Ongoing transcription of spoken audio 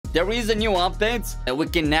there is a new update. We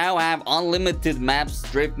can now have unlimited maps,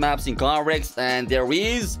 drift maps in CarX, and there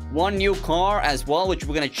is one new car as well, which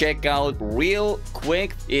we're gonna check out real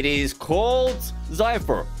quick. It is called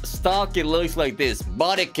Zypher. Stock, it looks like this.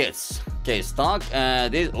 Bodykits. Okay, stock,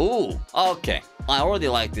 this, ooh, okay. I already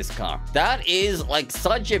like this car. That is like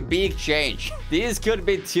such a big change. These could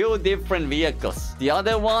be two different vehicles. The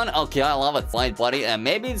other one, okay, I love it. White body, and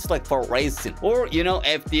maybe it's like for racing. Or, you know,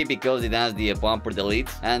 FD because it has the bumper delete.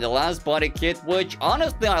 And the last body kit, which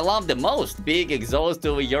honestly I love the most. Big exhaust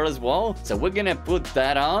over here as well. So we're gonna put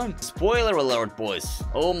that on. Spoiler alert, boys.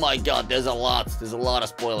 Oh my god, there's a lot. There's a lot of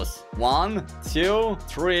spoilers. 1, 2,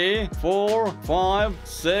 3, 4, 5,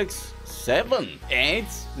 6, 7, 8,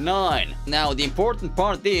 9. Now, the important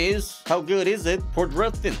part is, how good is it for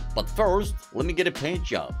drifting? But first, let me get a paint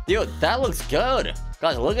job. Dude, that looks good.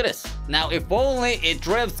 Guys, look at this. Now, if only it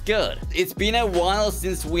drifts good. It's been a while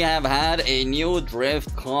since we have had a new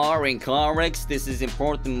drift car in CarX. This is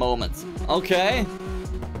important moments. Okay.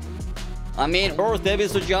 I mean, first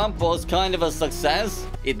episode jump was kind of a success.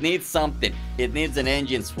 It needs something. It needs an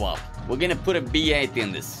engine swap. We're gonna put a B8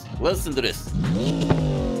 in this. Listen to this.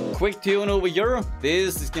 Quick tune over here.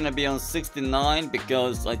 This is gonna be on 69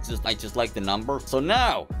 because I just like the number. So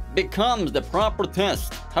now becomes the proper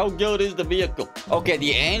test. How good is the vehicle? Okay,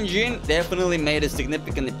 the engine definitely made a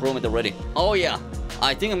significant improvement already. Oh yeah,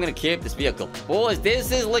 I think I'm gonna keep this vehicle. Boys,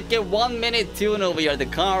 this is like a 1-minute tune over here. The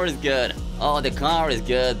car is good. Oh, the car is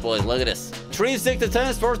good, boys. Look at this. 360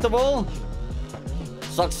 test first of all.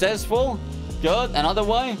 Successful. Good. Another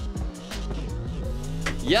way.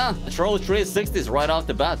 Yeah, it throws 360s right off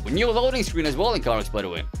the bat. New loading screen as well in CarX, by the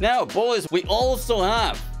way. Now, boys, we also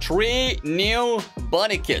have 3 new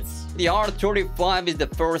body kits. The R35 is the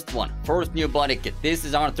first one. First new body kit. This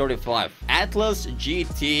is R35. Atlas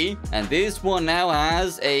GT. And this one now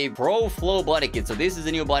has a Pro Flow body kit. So this is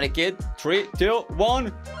a new body kit. 3, 2,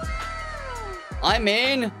 1. I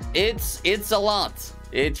mean, it's a lot.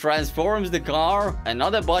 It transforms the car.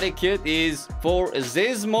 Another body kit is for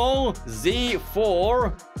Zismo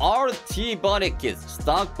Z4 RT body kit.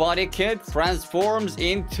 Stock body kit transforms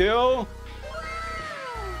into...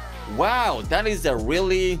 Wow, that is a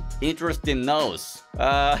really interesting nose.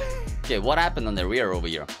 Okay, what happened on the rear over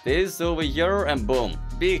here? This over here and boom.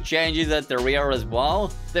 Big changes at the rear as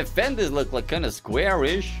well. The fenders look like kind of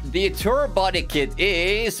squarish. The tour body kit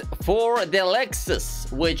is for the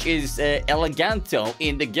Lexus, which is Eleganto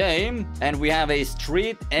in the game. And we have a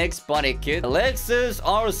Street X body kit. Lexus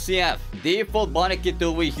RCF. Default body kit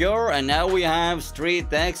over here. And now we have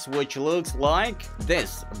Street X, which looks like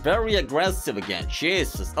this. Very aggressive again.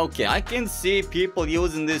 Jesus. Okay, I can see people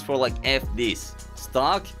using this for like FDs.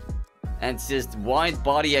 Stock. And it's just wide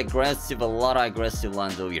body aggressive, a lot of aggressive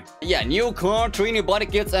lines over here. Yeah, new car, 3 new body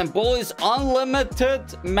kits, and boys, unlimited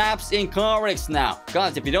maps in CarX now.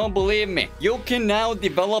 Guys, if you don't believe me, you can now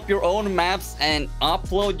develop your own maps and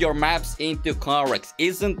upload your maps into CarX.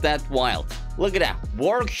 Isn't that wild? Look at that.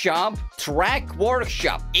 Workshop, track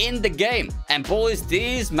workshop in the game. And boys,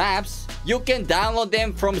 these maps, you can download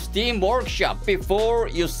them from Steam Workshop before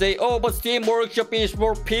you say, oh, but Steam Workshop is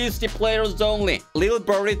for PC players only. Lil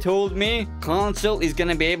Birdie told me console is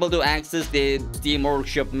gonna be able to access the Steam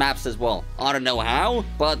Workshop maps as well. I don't know how,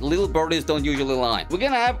 but Lil Birdies don't usually lie. We're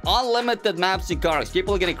gonna have unlimited maps in CarX.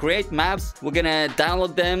 People are gonna create maps. We're gonna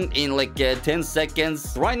download them in like 10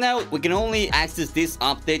 seconds. Right now, we can only access this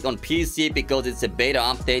update on PC because it's a beta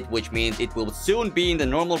update, which means it will soon be in the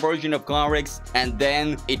normal version of CarX, and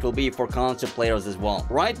then it will be for console players as well.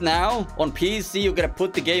 Right now, on PC, you're gonna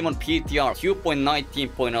put the game on PTR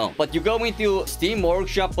 2.19.0. But you go into Steam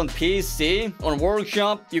Workshop on PC. On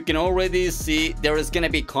Workshop, you can already see there is gonna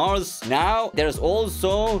be cars. Now, there's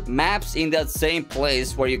also maps in that same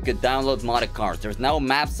place where you could download modded cars. There's now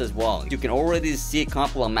maps as well. You can already see a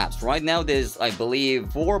couple of maps. Right now, there's, I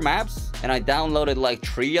believe, 4 maps, and I downloaded like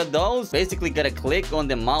 3 of those. Basically, gotta click on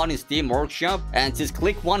the mod in Steam Workshop and just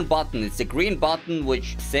click one button. It's a green button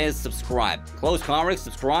which says subscribe. Close CarX,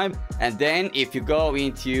 subscribe, and then if you go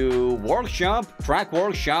into Workshop, Track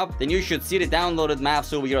Workshop, then you should see the downloaded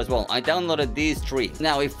maps over here as well. I downloaded these 3.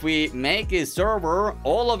 Now, if we make a server,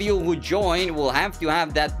 all of you who join will have to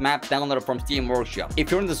have that map downloaded from Steam Workshop. If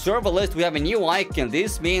you're in the server list, we have a new icon.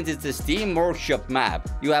 This means it's a Steam Workshop map.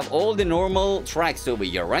 You have all the normal tracks over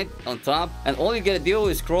here, right? On top. And all you gotta do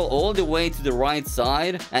is scroll all the way to the right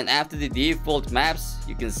side, and after the default maps,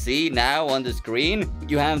 you can see now on the screen,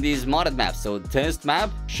 you have these modded maps. So test map,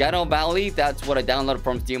 Shadow Valley, that's what I downloaded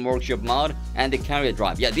from Steam Workshop mod, and the Carrier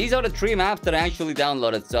Drive. Yeah, these are the 3 maps that I actually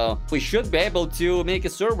downloaded, so we should be able to make a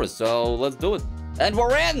server, so let's do it. And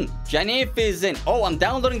we're in. Janif is in. Oh, I'm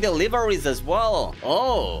downloading deliveries as well.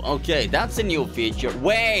 Oh, okay. That's a new feature.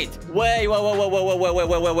 Wait. Boys.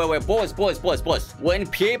 When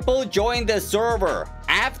people join the server,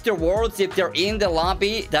 afterwards, if they're in the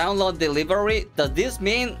lobby, download delivery, does this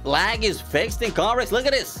mean lag is fixed in CarX? Look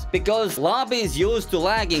at this. Because lobby is used to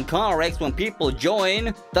lag in CarX when people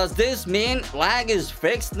join, does this mean lag is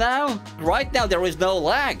fixed now? Right now, there is no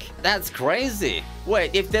lag. That's crazy.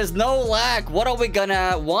 Wait, if there's no lag, what are we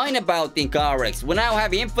gonna whine about in CarX? We now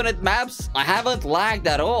have infinite maps. I haven't lagged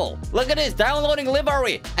at all. Look at this, downloading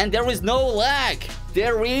delivery, and there is no lag.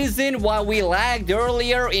 The reason why we lagged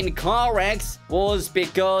earlier in CarX was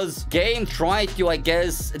because game tried to, I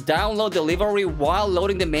guess, download delivery while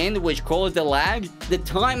loading them in, which caused the lag. The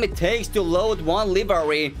time it takes to load one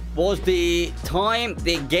livery was the time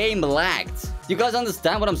the game lagged. You guys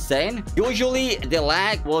understand what I'm saying? Usually, the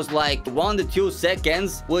lag was like 1 to 2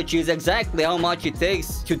 seconds, which is exactly how much it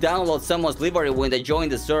takes to download someone's livery when they join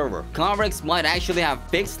the server. CarX might actually have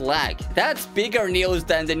fixed lag. That's bigger news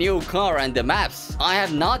than the new car and the maps. I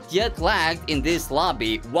have not yet lagged in this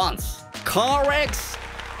lobby once. CarX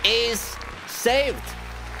is saved.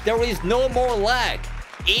 There is no more lag.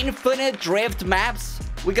 Infinite drift maps.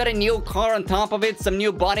 We got a new car on top of it, some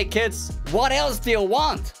new body kits. What else do you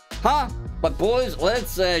want? Huh? But boys,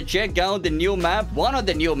 let's check out the new map. One of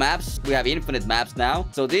the new maps. We have infinite maps now.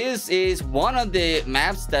 So this is one of the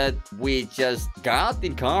maps that we just got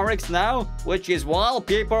in CarX now, which is wild.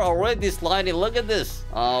 People are already sliding. Look at this.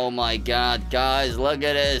 Oh my god, guys, look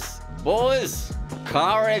at this. Boys,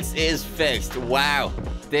 CarX is fixed. Wow.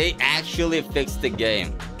 They actually fixed the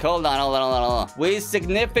game. Hold on. We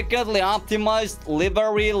significantly optimized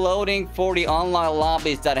livery loading for the online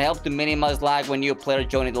lobbies that help to minimize lag when new players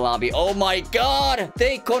join the lobby. Oh my god!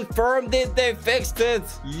 They confirmed it! They fixed it!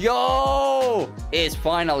 Yo! It's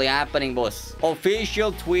finally happening, boss.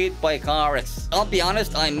 Official tweet by CarX. I'll be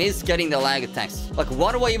honest, I miss getting the lag attacks. Like,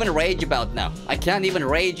 what do I even rage about now? I can't even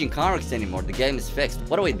rage in CarX anymore. The game is fixed.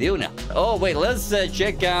 What do I do now? Oh, wait. Let's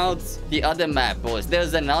check out the other map, boys.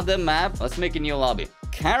 There's another map. Let's make a new lobby.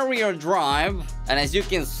 Carrier Drive, and as you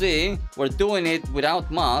can see, we're doing it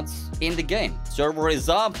without mods in the game. Server is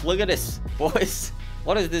up. Look at this, boys.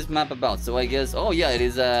 What is this map about? So I guess, oh yeah, it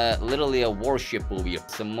is literally a warship over here.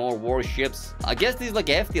 Some more warships. I guess these like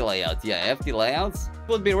FT layouts. Yeah, FT layouts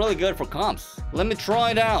would be really good for comps. Let me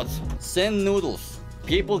try it out. Send noodles.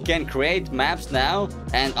 People can create maps now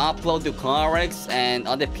and upload to CarX, and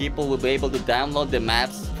other people will be able to download the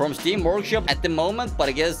maps from Steam Workshop at the moment, but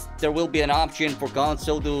I guess there will be an option for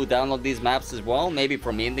console to download these maps as well, maybe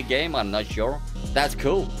from in the game, I'm not sure. That's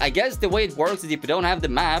cool. I guess the way it works is if you don't have the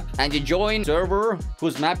map and you join server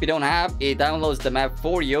whose map you don't have, it downloads the map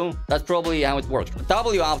for you. That's probably how it works.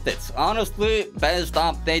 W updates. Honestly, best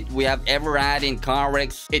update we have ever had in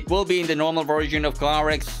CarX. It will be in the normal version of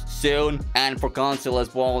CarX soon, and for console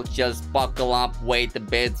as well. Just buckle up, wait a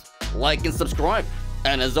bit, like and subscribe,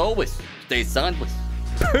 and as always, stay sideways.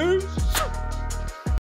 Peace.